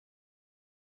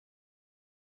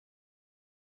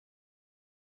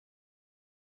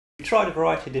tried a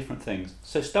variety of different things.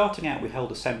 So starting out, we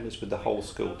held assemblies with the whole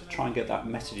school to try and get that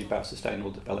message about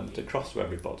sustainable development across to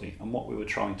everybody and what we were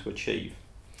trying to achieve.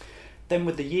 Then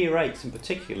with the Year 8s in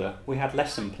particular, we had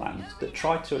lesson plans that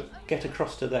tried to get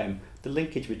across to them the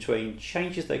linkage between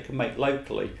changes they can make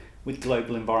locally with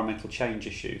global environmental change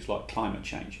issues like climate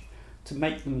change, to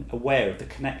make them aware of the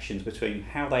connections between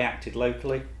how they acted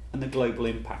locally and the global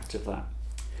impact of that.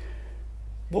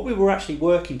 What we were actually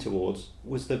working towards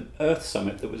was the Earth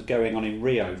Summit that was going on in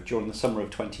Rio during the summer of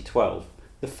 2012,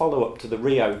 the follow-up to the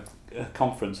Rio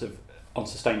conference on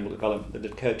sustainable development that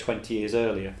had occurred 20 years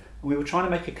earlier. And we were trying to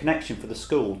make a connection for the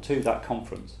school to that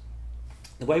conference.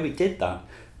 The way we did that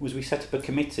was we set up a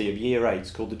committee of Year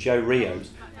 8s called the JoRios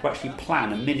to actually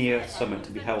plan a mini Earth Summit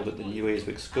to be held at the new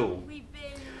Earswick School.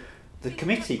 The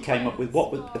committee came up with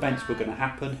what events were going to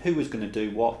happen, who was going to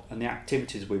do what, and the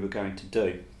activities we were going to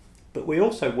do. But we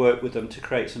also worked with them to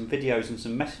create some videos and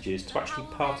some messages to actually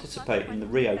participate in the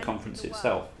Rio conference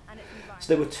itself. So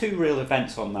there were two real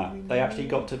events on that. They actually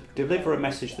got to deliver a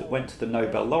message that went to the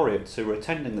Nobel laureates who were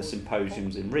attending the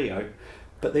symposiums in Rio,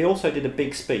 but they also did a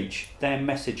big speech, their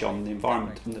message on the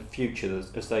environment and the future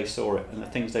as they saw it and the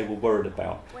things they were worried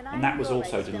about, and that was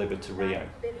also delivered to Rio.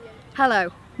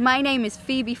 Hello, my name is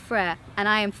Phoebe Frere and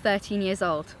I am 13 years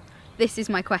old. This is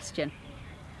my question.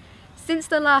 Since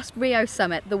the last Rio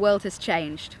summit, the world has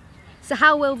changed. So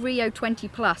how will Rio 20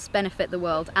 Plus benefit the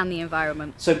world and the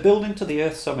environment? So building to the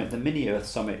Earth Summit, the mini Earth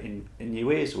Summit in New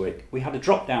Earswick, we had a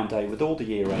drop-down day with all the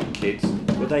Year 8 kids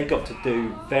where they got to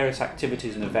do various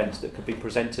activities and events that could be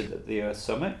presented at the Earth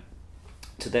Summit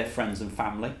to their friends and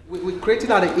family. We created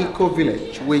an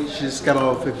eco-village, which is kind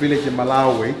of a village in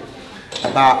Malawi,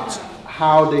 about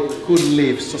how they could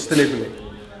live sustainably.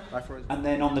 And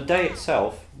then on the day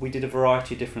itself, we did a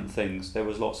variety of different things. There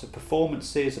was lots of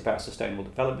performances about sustainable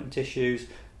development issues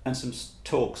and some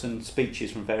talks and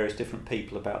speeches from various different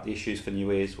people about the issues for New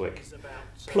Earswick.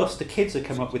 Plus the kids had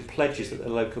come up with pledges that the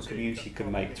local community could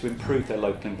make to improve their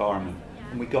local environment,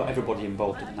 and we got everybody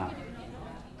involved in that.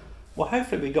 Well,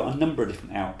 hopefully we got a number of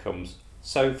different outcomes.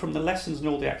 So from the lessons and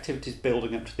all the activities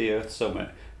building up to the Earth Summit,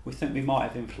 we think we might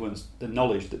have influenced the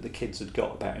knowledge that the kids had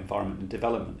got about environment and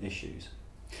development issues.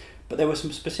 But there were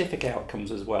some specific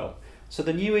outcomes as well. So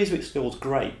the new Earswick School's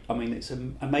great. I mean, it's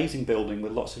an amazing building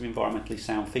with lots of environmentally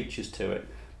sound features to it.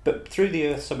 But through the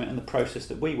Earth Summit and the process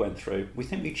that we went through, we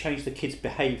think we changed the kids'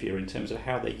 behaviour in terms of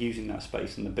how they're using that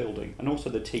space in the building, and also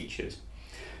the teachers.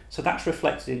 So that's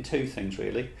reflected in two things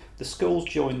really. The schools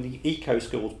joined the Eco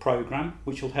Schools programme,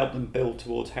 which will help them build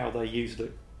towards how they use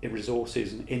the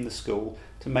resources in the school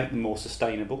to make them more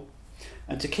sustainable.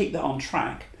 And to keep that on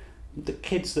track, the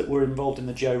kids that were involved in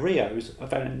the JoRios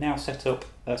have now set up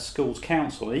a schools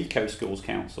council, an Eco Schools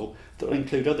Council, that will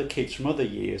include other kids from other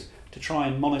years to try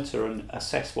and monitor and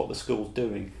assess what the school's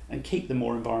doing and keep them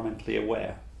more environmentally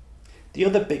aware. The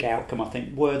other big outcome, I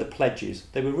think, were the pledges.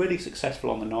 They were really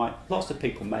successful on the night, lots of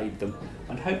people made them,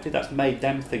 and hopefully that's made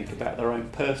them think about their own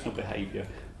personal behaviour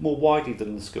more widely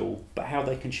than the school, but how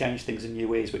they can change things in New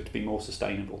Earswick to be more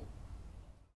sustainable.